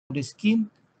the skin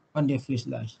on the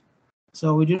fuselage.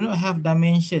 So we do not have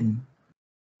dimension.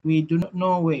 We do not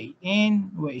know where it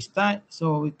ends, where it starts.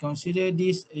 So we consider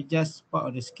this as just part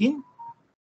of the skin.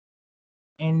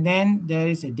 And then there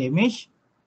is a damage.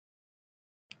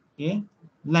 Okay,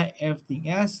 like everything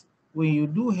else, when you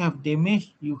do have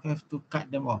damage, you have to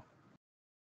cut them off.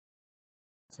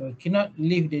 So you cannot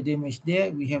leave the damage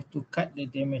there. We have to cut the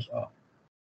damage off.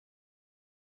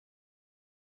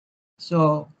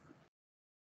 So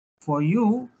for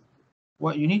you,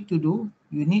 what you need to do,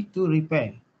 you need to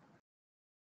repair.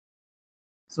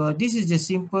 So this is the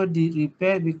simple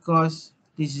repair because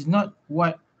this is not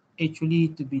what actually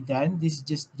to be done. This is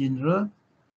just general.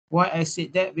 Why I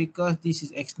said that? Because this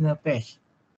is external patch.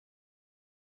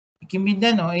 It can be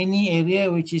done on any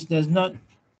area which is not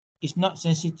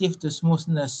sensitive to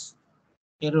smoothness,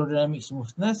 aerodynamic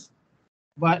smoothness.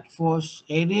 But for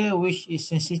area which is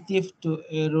sensitive to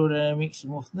aerodynamic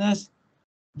smoothness,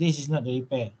 this is not the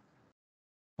repair.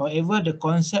 However, the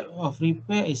concept of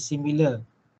repair is similar.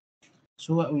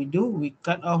 So what we do, we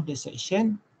cut off the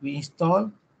section, we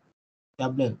install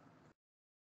doubler.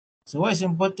 So what is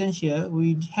important here,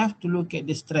 we have to look at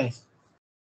the stress.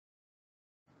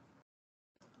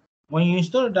 When you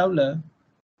install a doubler,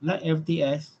 like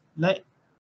FTS, like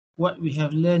what we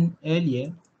have learned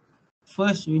earlier,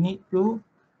 first we need to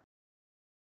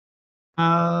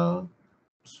calculate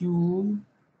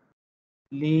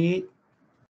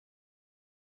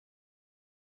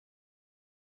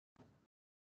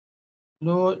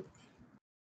load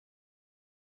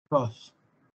cross.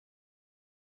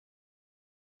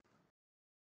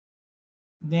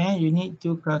 Then you need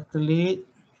to calculate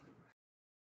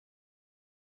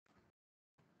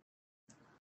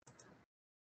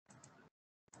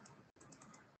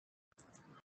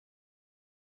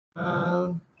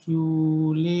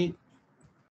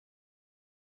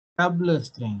doubler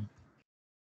strength.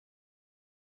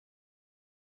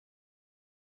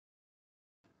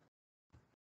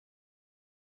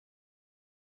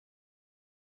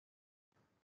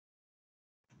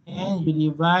 And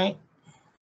you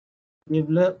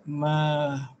develop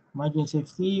margin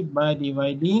safety by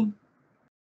dividing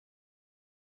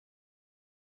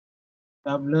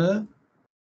doubler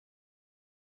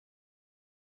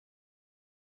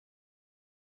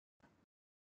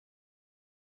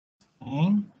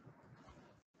and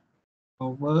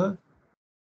over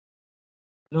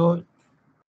load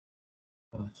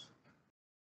cost.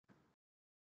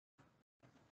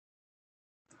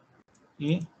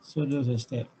 Okay, so those are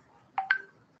steps.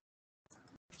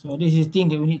 So this is the thing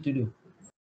that we need to do.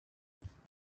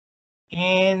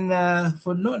 And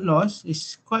for load loss,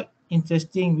 it's quite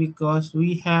interesting because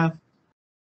we have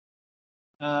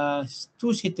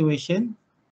two situations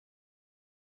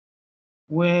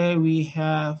where we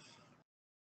have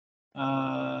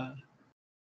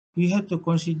to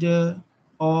consider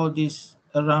all this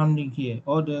surrounding here,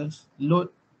 all the load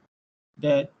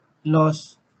that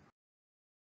loss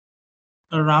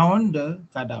around the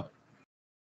cutout.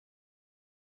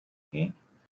 Okay,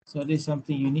 so this is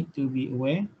something you need to be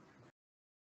aware.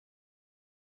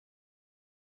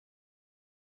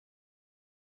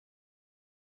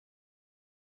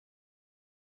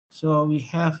 So we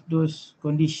have those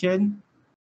conditions.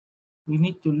 We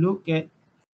need to look at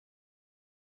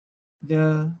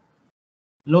the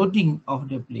loading of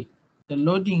the plate, the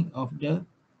loading of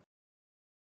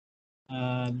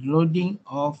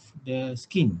the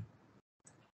skin.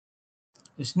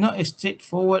 It's not as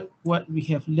straightforward what we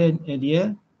have learned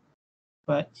earlier,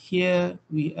 but here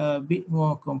we are a bit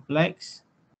more complex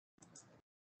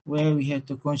where we have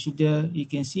to consider, you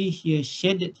can see here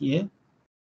shaded here,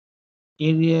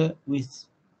 area with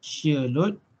shear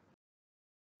load.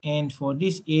 And for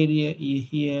this area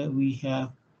here, we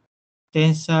have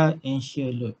tensile and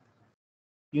shear load.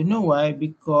 You know why?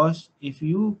 Because if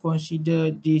you consider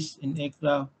this in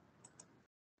aircraft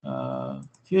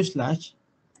fuselage,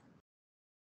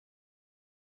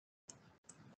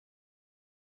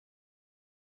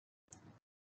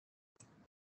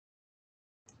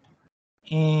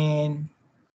 and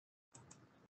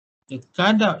the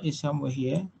cutout is somewhere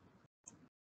here.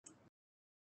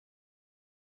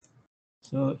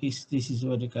 So this is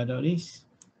where the cutout is.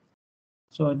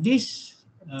 So this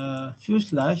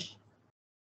fuselage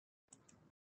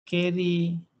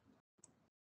carry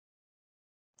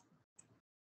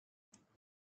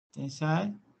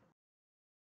tensile.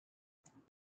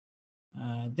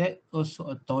 That also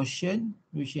a torsion,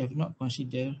 which we have not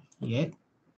considered yet.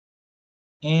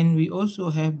 And we also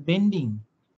have bending.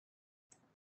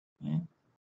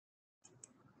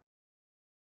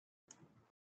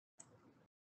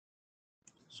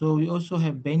 So we also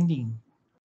have bending.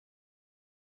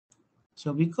 So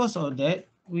because of that,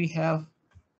 we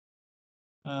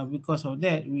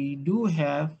do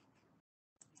have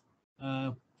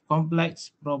a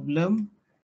complex problem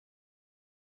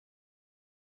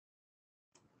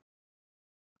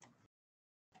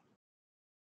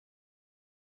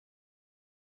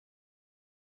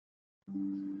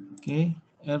okay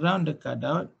around the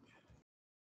cutout.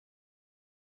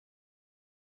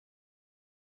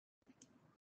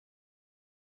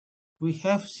 We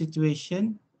have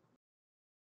situation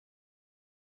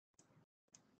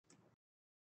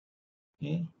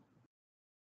okay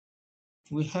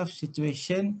we have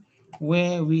situation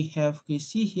where we have, you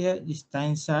see here, this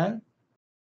tensile.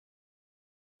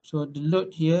 So the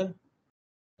load here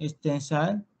is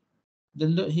tensile, the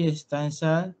load here is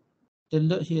tensile, the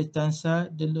load here is tensile,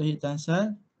 the load here is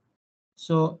tensile.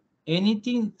 So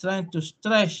anything trying to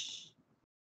stretch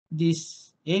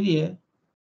this area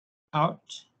out,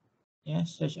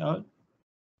 stretch out,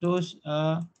 those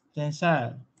are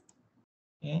tensile.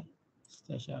 Okay,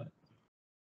 stretch out,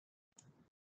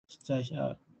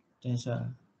 tensile,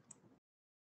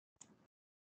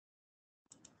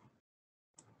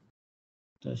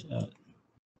 stretch out,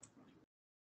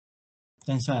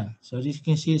 tensile. So this you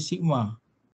can see sigma.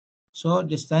 So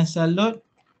this tensile load,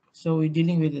 so we're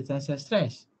dealing with the tensile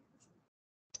stress.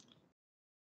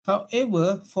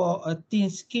 However, for a thin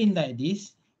skin like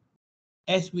this,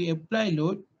 as we apply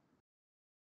load,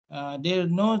 there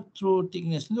is no true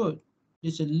thickness load.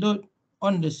 There's a load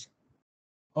on the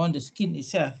skin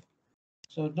itself.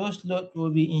 So those load will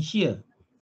be in shear.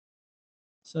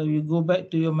 So you go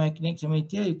back to your mechanics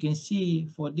material, you can see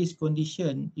for this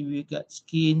condition, if we got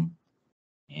skin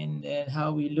and then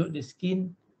how we load the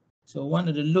skin. So one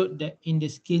of the load that in the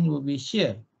skin will be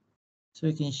shear. So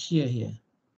you can shear here.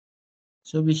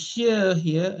 So we shear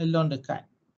here along the cut.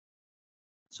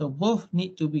 So both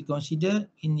need to be considered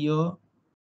in your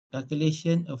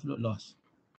calculation of load loss.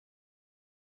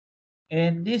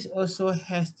 And this also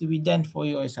has to be done for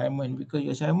your assignment because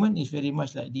your assignment is very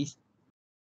much like this.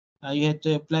 You have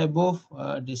to apply both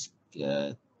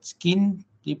the skin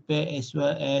repair as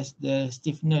well as the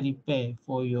stiffener repair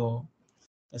for your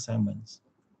assignments.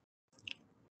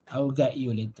 I will guide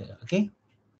you later, okay?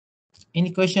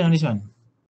 Any question on this one?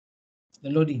 The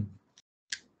loading.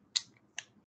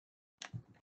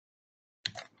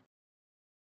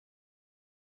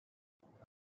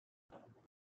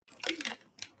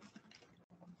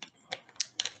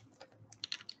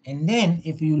 And then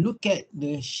if you look at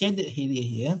the shaded area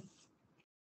here,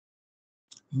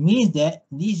 means that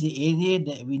this is the area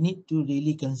that we need to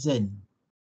really concern.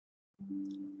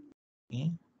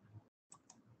 Okay.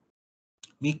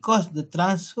 Because the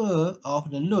transfer of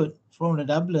the load from the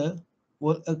doubler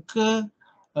will occur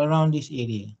around this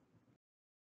area.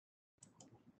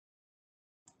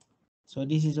 So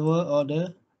this is where all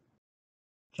the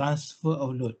transfer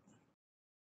of load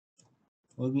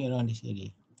will be around this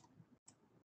area.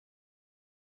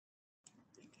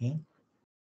 Okay.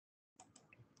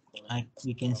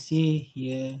 We can see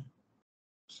here.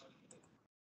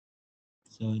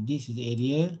 So this is the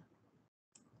area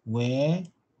where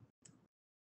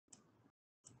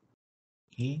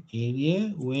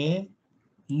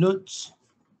loads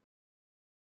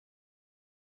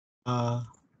are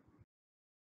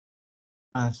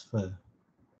transferred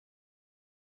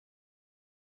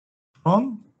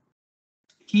from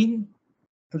skin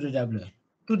to the doubler,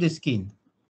 to the skin.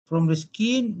 From the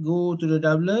skin, go to the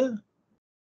doubler,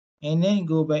 and then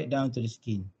go back down to the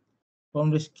skin. From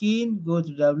the skin, go to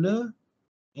the doubler,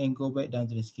 and go back down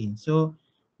to the skin. So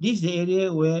this is the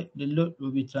area where the load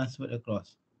will be transferred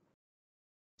across.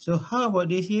 So how about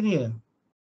this area?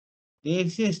 The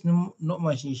axis is not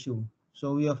much issue.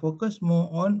 So we are focused more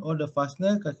on all the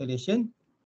fastener calculation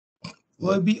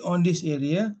will be on this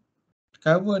area,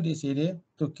 cover this area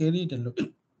to carry the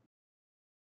load.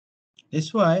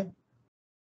 That's why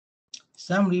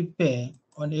some repair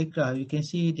on the aircraft, you can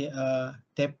see they are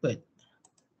tapered.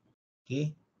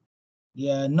 Okay, they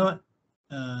are not.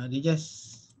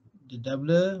 The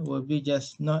doubler will be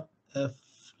just not a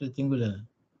rectangular.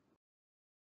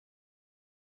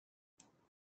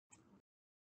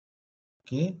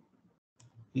 Okay,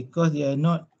 because they are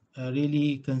not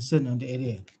really concerned on the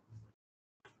area.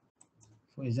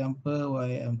 For example, what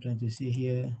I'm trying to say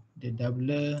here, the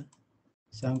doubler,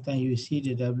 sometimes you see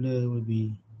the doubler will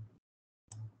be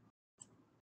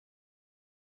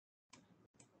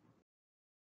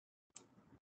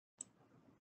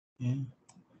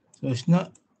so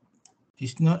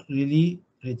it's not really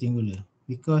rectangular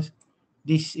because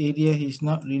this area is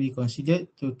not really considered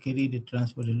to carry the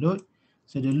transfer the load.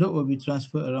 So the load will be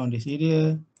transferred around this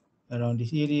area, and around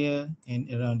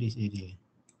this area.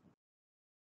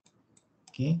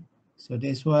 Okay, so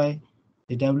that's why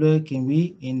the doubler can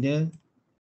be in the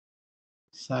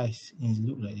size and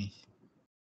look like this.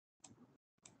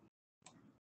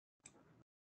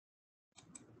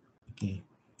 Okay,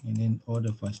 and then all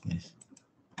the fastness.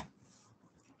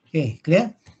 Okay,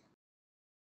 clear?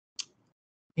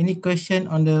 Any question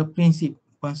on the principle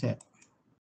concept?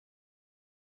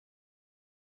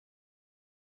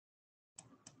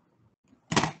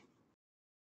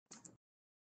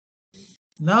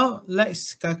 Now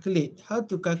let's calculate. How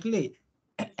to calculate?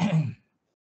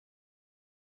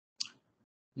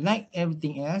 Like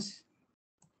everything else.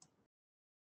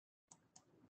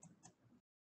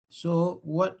 So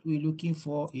what we're looking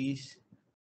for is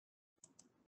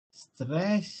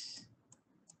stress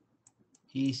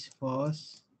is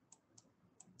force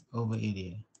over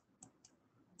area.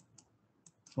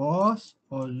 Force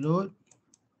or load,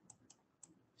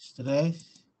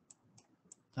 stress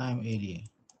time area.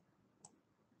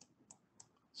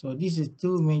 So this is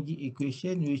two magic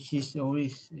equation which is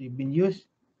always been used,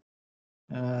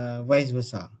 vice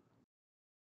versa.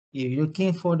 If you're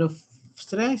looking for the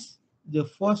stress, the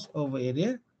force over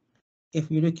area. If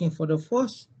you're looking for the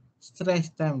force, stress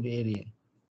time the area.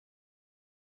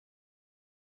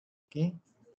 Okay.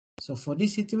 So for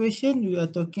this situation, we are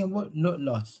talking about load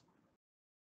loss.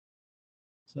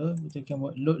 So we're talking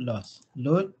about load loss.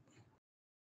 Load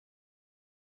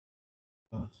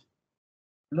loss.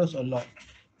 Loss or load.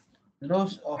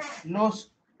 Loss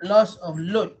of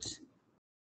load.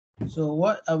 So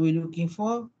what are we looking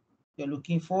for? You're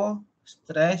looking for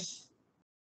stress.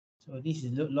 So this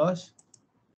is load loss.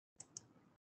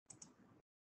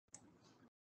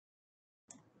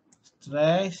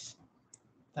 Stress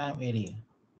time area.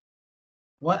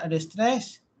 What are the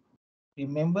stress?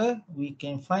 Remember, we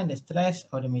can find the stress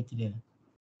of the material.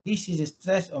 This is the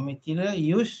stress of material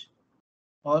used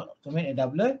or to make a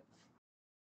doubler.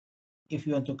 If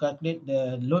you want to calculate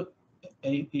the load,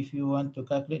 if you want to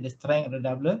calculate the strength of the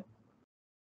doubler,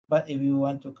 but if you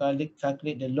want to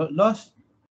calculate the load loss,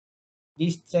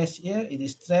 this stress here is the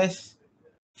stress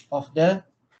of the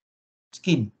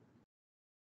skin.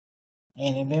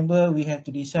 And remember, we have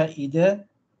to decide either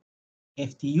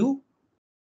FTU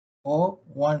or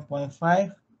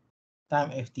 1.5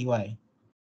 times FTY.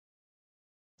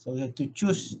 So we have to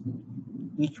choose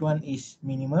which one is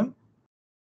minimum,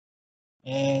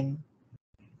 and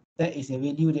that is the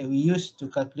value that we use to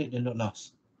calculate the load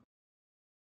loss.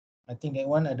 I think that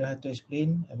one I don't have to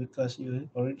explain because you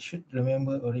already should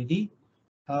remember already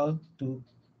how to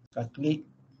calculate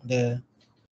the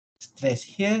stress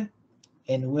here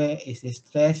and where is the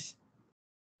stress,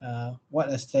 what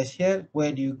is stress here,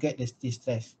 where do you get the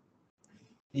stress.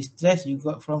 The stress you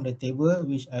got from the table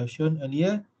which I've shown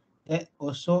earlier, that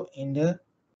also in the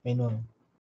manual.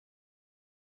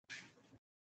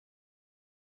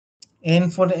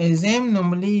 And for the exam,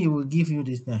 normally you will give you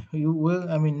this. You will,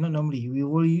 I mean, not normally, we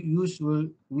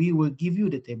will give you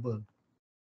the table.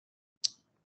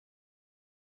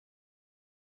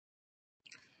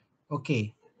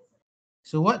 Okay.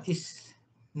 So what is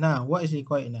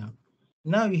required now?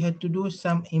 Now you have to do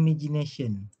some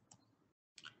imagination.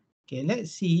 Okay,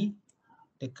 let's see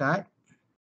the card.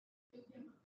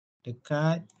 The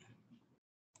card.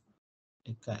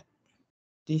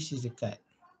 This is the card.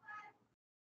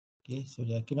 Okay,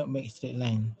 sorry, I cannot make straight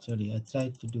line. Sorry, I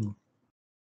tried to do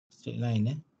straight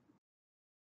line.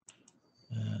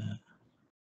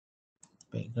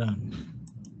 Background.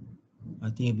 I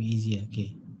think it'll be easier.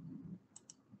 Okay.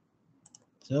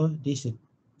 So this is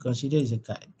consider as a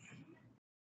card.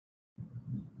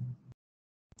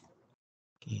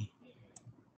 Okay.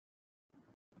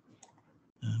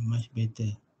 Much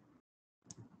better.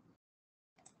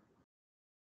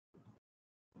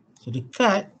 So the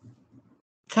card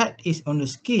is on the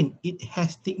skin. It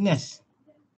has thickness.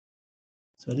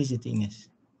 So this is the thickness.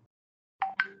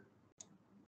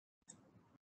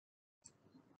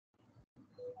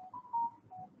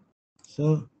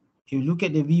 So if you look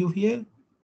at the view here,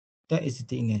 that is the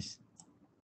thickness.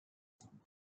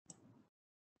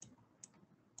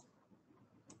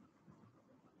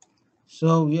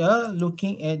 So we are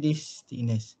looking at this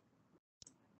thickness.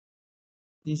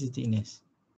 This is thickness.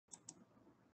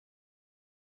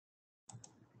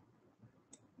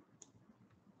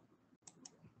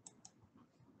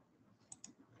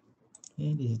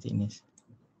 Okay, this is thickness.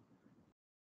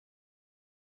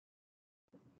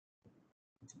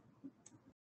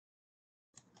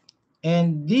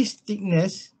 And this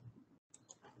thickness,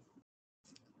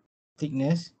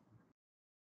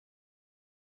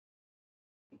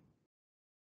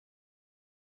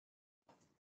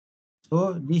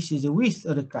 so this is the width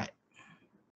of the card.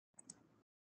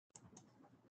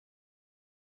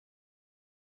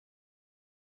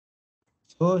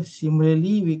 So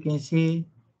similarly, we can say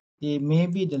they may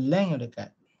be the length of the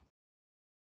cut.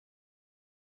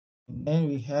 And then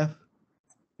we have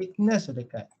thickness of the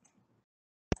cut.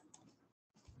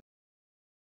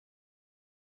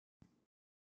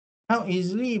 Now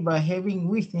easily by having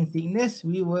width and thickness,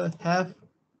 we will have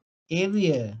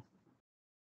area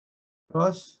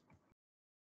cross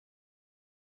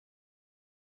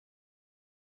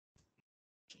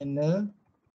channel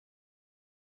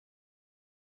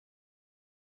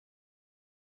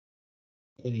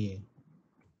area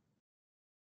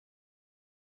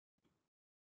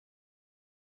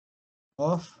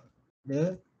of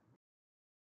the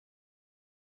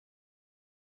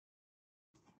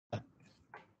cut.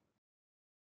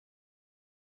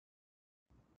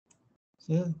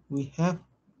 So we have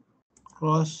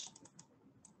cross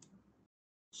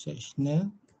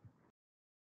sectional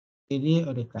area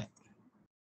of the cut.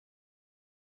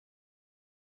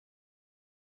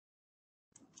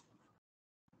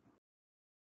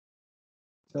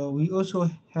 So we also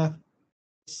have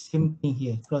same thing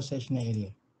here, cross sectional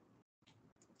area.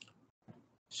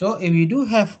 So if we do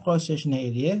have cross sectional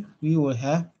area, we will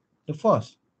have the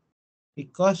force,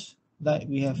 because like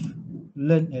we have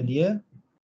learned earlier,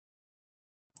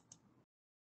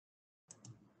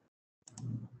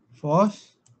 force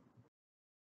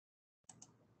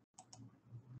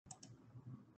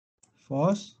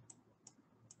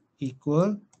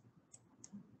equal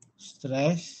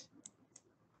stress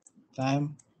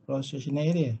time cross sectional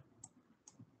area.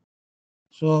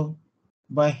 So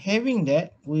by having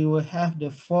that, we will have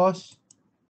the force.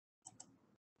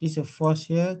 This is a force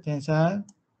here, tensile.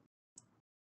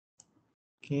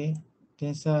 Okay,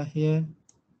 tensile here.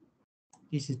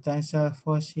 This is tensile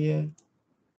force here,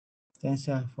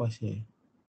 tensile force here.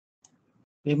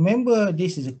 Remember,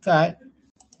 this is a cut.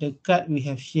 The cut we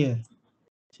have shear.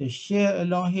 So shear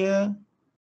along here.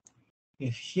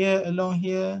 If shear along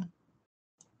here,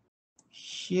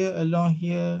 shear along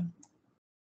here,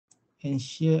 and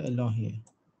shear along here.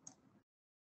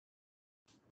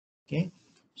 Okay,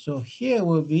 so here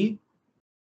will be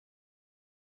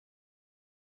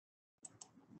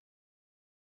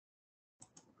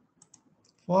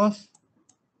force,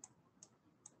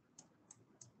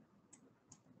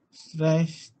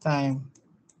 stress, time,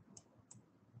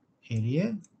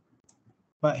 area.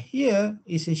 But here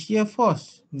is a shear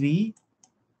force, V,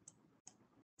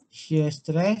 shear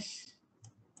stress,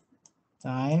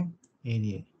 time,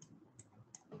 area.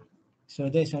 So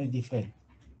that's only different.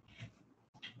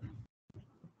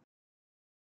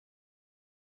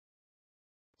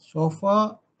 So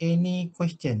far, any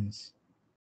questions?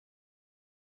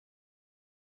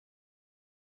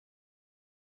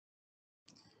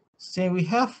 So we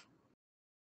have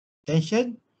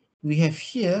tension, we have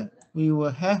shear, we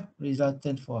will have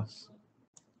resultant force.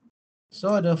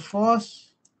 So the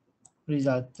force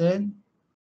resultant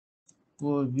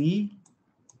will be,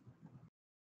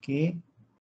 okay,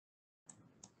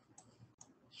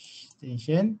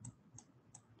 tension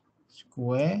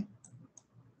square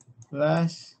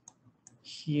plus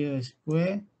shear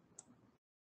square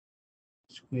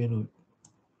root.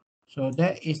 So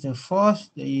that is the force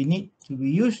that you need to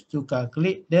be used to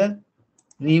calculate the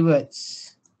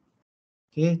rivets.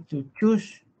 Okay, to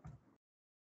choose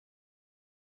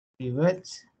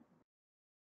rivets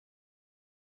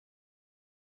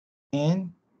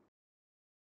and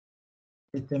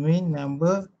determine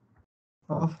number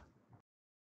of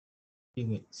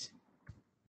rivets.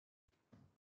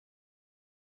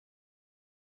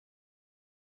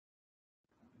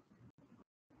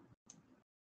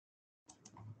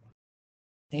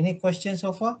 Any questions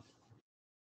so far?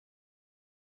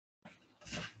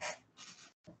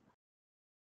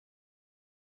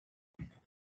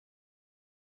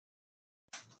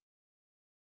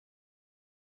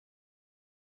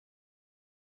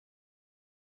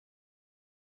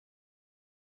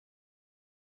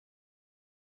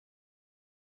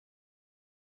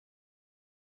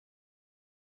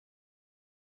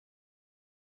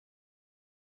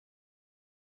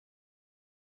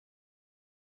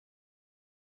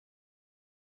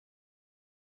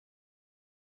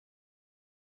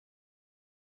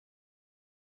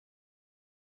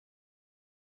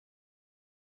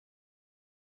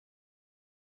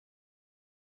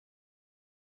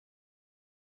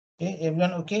 Okay,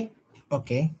 everyone okay?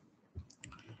 Okay.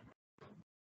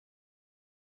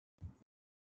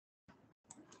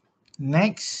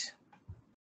 Next.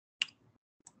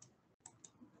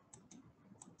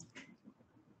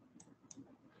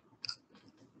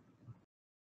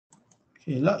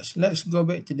 Okay, let's go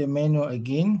back to the manual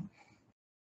again.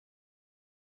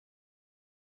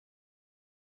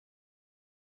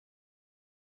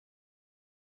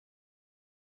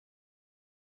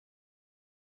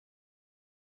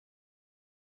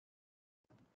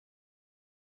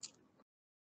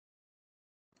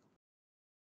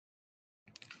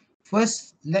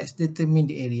 First, let's determine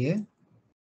the area.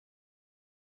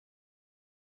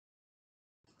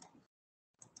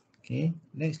 Okay,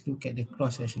 let's look at the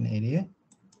cross-section area.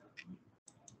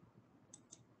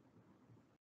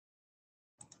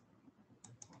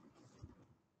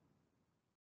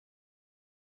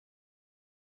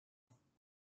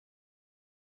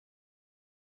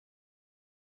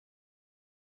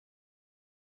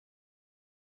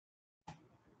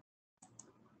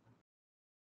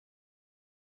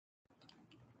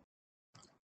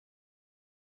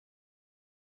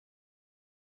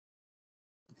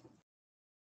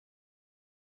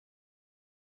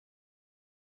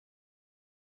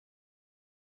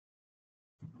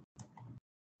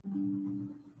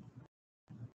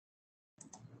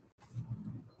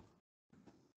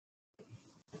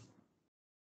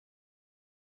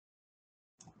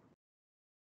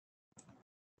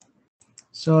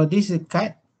 So this is a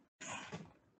cut.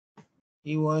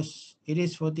 It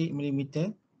is 48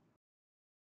 millimeter.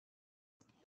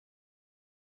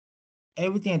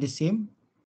 Everything are the same.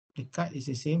 The cut is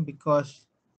the same because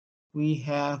we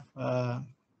have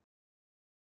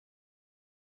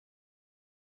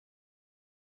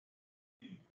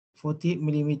 48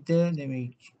 millimeter. Let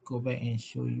me go back and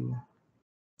show you.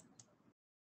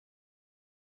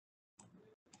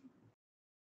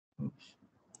 Oops.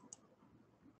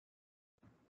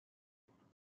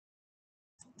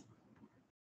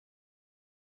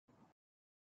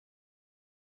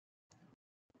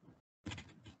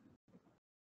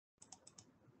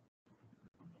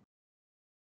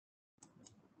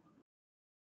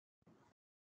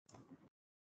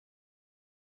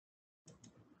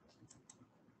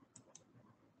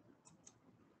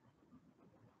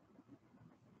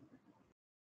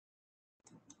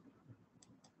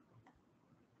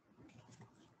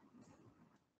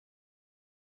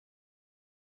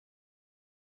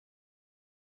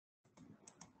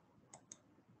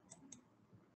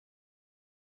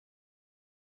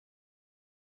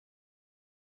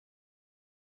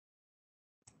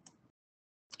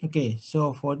 Okay,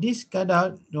 so for this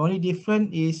cutout, the only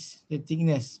difference is the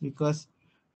thickness because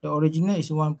the original is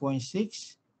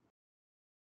 1.6.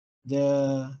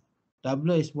 The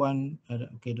doubler is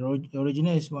the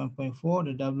original is 1.4,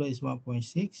 the doubler is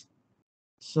 1.6.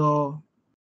 So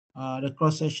the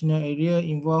cross-sectional area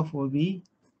involved will be,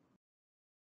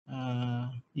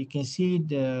 you can see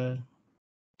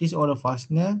this auto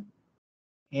fastener,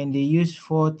 and they use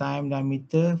 4 times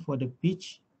diameter for the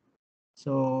pitch.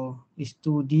 So it's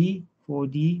 2D,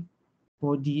 4D,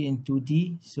 4D and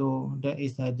 2D. So that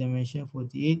is the dimension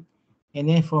 48. And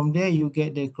then from there you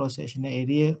get the cross-sectional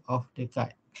area of the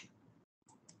cut.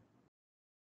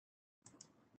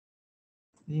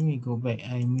 Let me go back.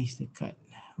 I missed the cut.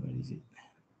 Where is it?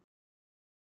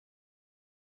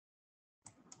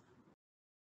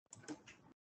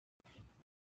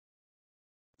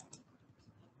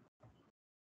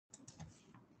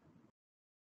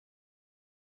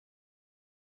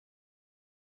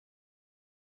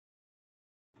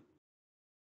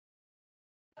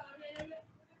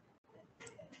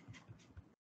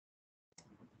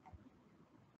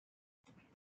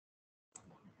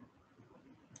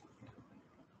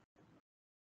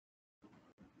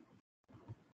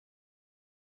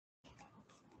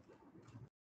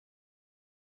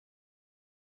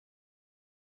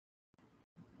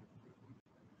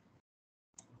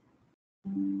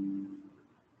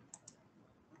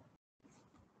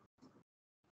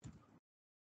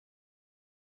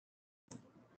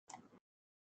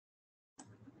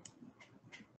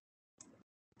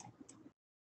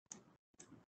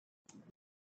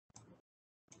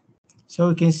 So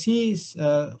you can see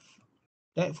that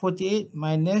 48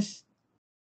 minus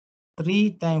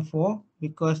 3 times 4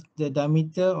 because the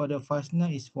diameter of the fastener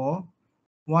is 4,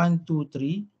 1, 2,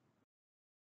 3,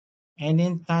 and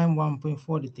then time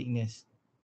 1.4 the thickness.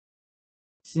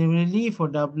 Similarly for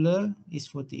doubler is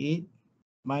 48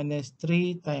 minus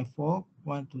 3 times 4,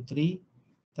 1, 2, 3,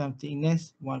 times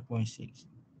thickness 1.6.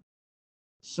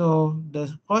 So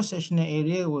the cross-sectional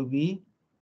area will be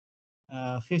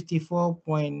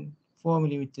 54.4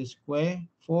 millimeter square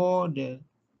for the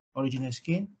original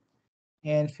skin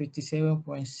and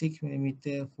 57.6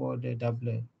 millimeter for the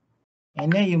doubler.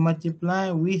 And then you multiply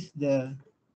with the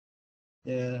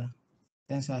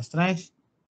tensile strength,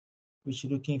 which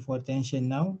you're looking for tension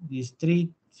now, is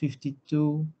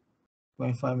 352.5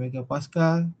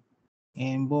 megapascal,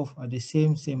 and both are the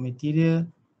same material.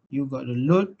 You got the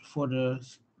load for the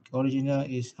original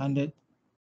is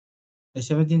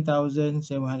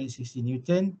 17,760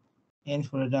 Newton, and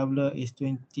for the doubler is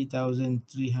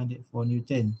 20,304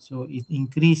 Newton. So it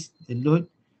increased the load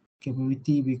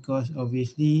capability because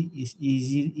obviously it's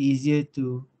easier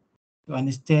to to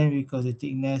understand, because the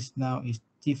thickness now is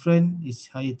different, it's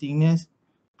higher thickness,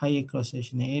 higher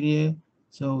cross-sectional area,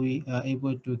 so we are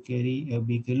able to carry a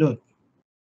bigger load.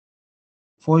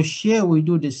 For shear, we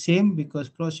do the same because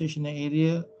cross-sectional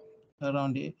area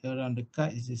around the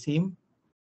cut is the same.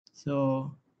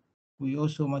 So we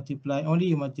also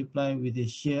only multiply with the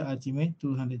shear ultimate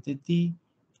 230,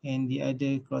 and the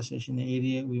other cross-sectional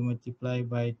area we multiply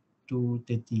by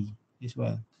 230 as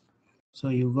well. So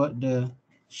you got the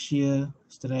shear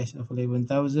stress of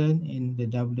 11,000 and the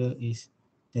doubler is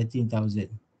 13,000.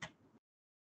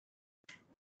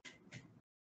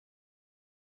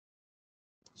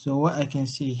 So what I can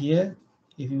see here,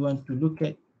 if you want to look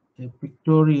at the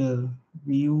pictorial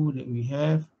view that we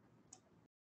have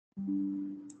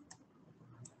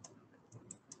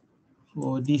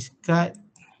for this cut,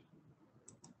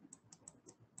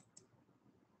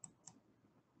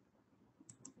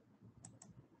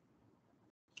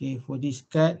 okay, for this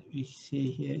cut, we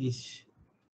say here is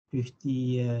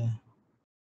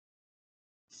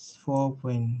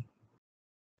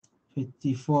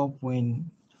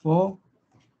 54.4,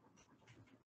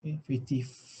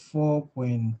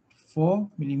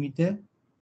 54.4 millimeter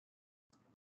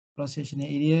cross-sectional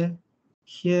area.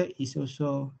 Here is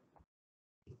also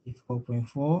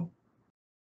 54.4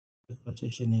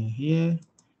 cross-sectional here,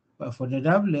 but for the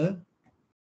doubler,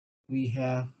 we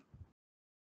have,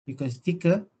 because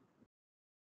thicker,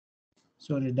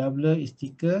 so the doubler is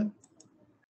thicker.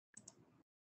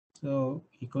 So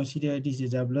we consider this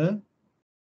is doubler.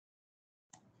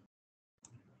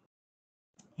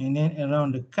 And then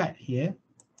around the cut here,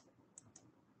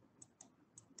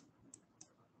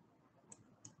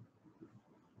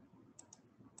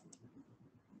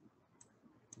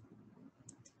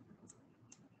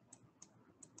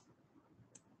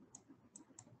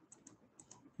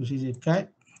 this is a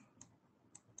cut.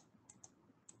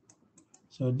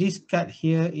 So this cut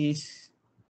here is,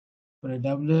 for the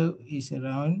doubler, is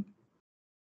around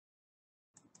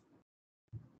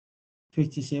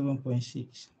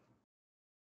 57.6.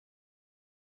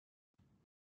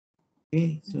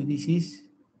 Okay, so this is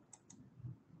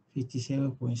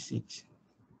 57.6.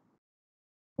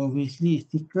 Obviously it's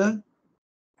thicker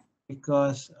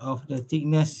because of the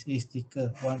thickness is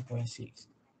thicker, 1.6.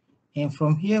 And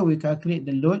from here we calculate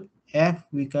the load F,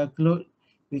 we calculate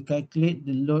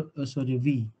the load, also the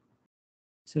V.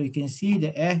 So you can see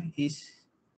the F is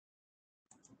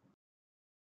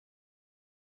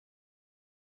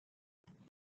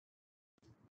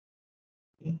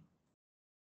okay.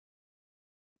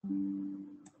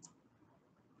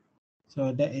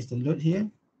 So that is the load here.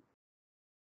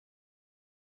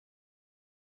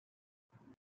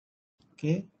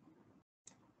 Okay,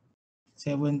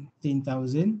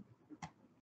 17,000.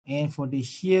 And for the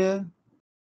shear,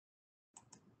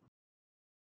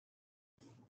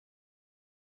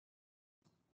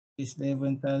 is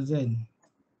 11,000.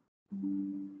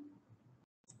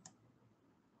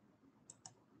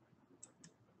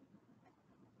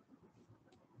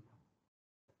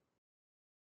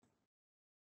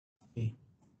 Okay.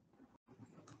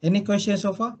 Any questions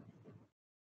so far?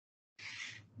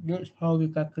 That's how we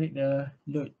calculate the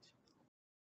load.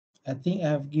 I think I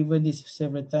have given this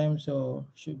several times, so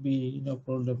should be no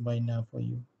problem by now for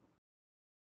you.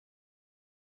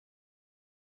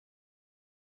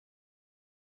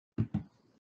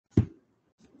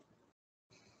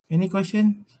 Any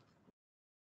question?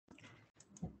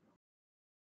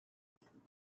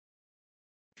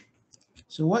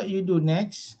 So what you do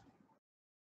next,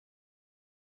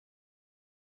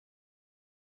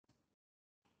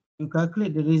 you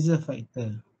calculate the reserve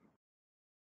factor.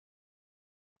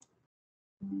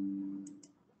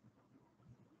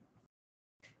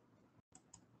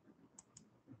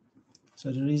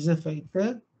 So the reserve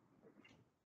factor,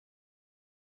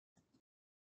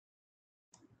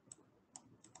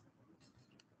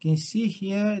 you can see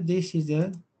here, this is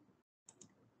the,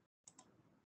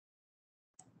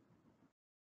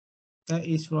 that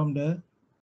is from the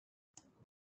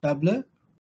doubler.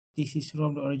 This is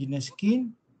from the original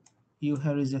skin. You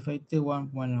have reserve factor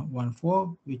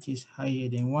 1.14, which is higher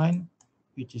than 1,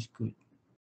 which is good.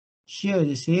 Shear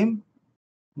the same.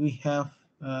 We have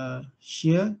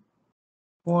shear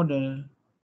for the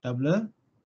doubler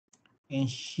and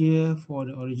shear for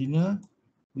the original.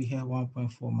 We have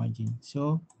 1.4 margin.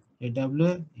 So the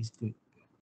doubler is good.